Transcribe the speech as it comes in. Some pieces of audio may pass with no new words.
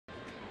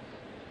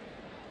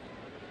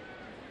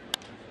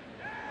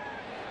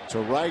to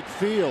right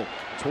field.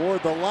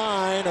 Toward the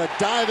line, a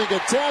diving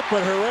attack,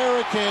 but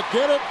Herrera can't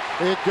get it.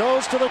 It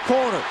goes to the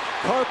corner.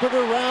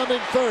 Carpenter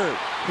rounding third.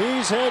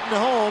 He's heading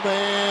home,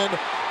 and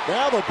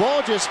now the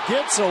ball just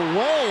gets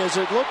away as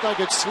it looked like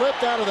it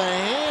slipped out of the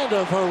hand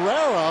of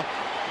Herrera,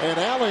 and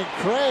Alan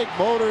Craig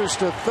motors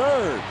to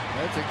third.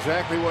 That's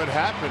exactly what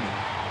happened.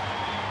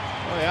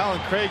 Well, Alan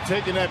Craig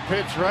taking that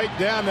pitch right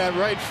down that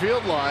right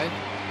field line.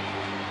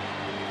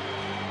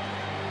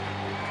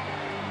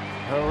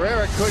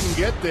 Herrera couldn't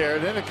get there.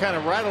 Then it kind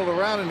of rattled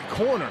around in the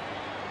corner.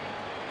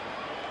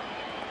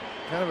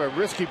 Kind of a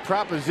risky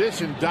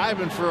proposition,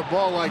 diving for a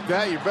ball like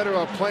that. You're better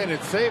off playing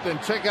it safe than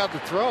check out the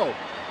throw.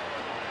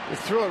 He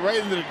threw it right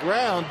into the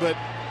ground, but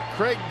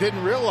Craig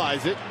didn't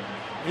realize it.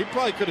 He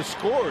probably could have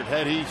scored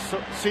had he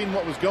seen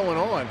what was going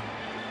on.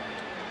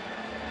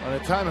 By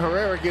the time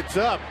Herrera gets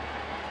up,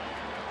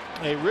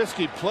 a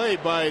risky play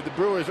by the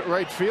Brewers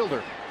right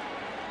fielder.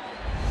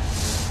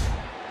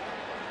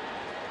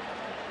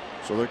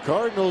 So the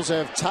Cardinals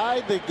have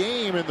tied the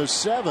game in the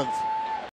 7th.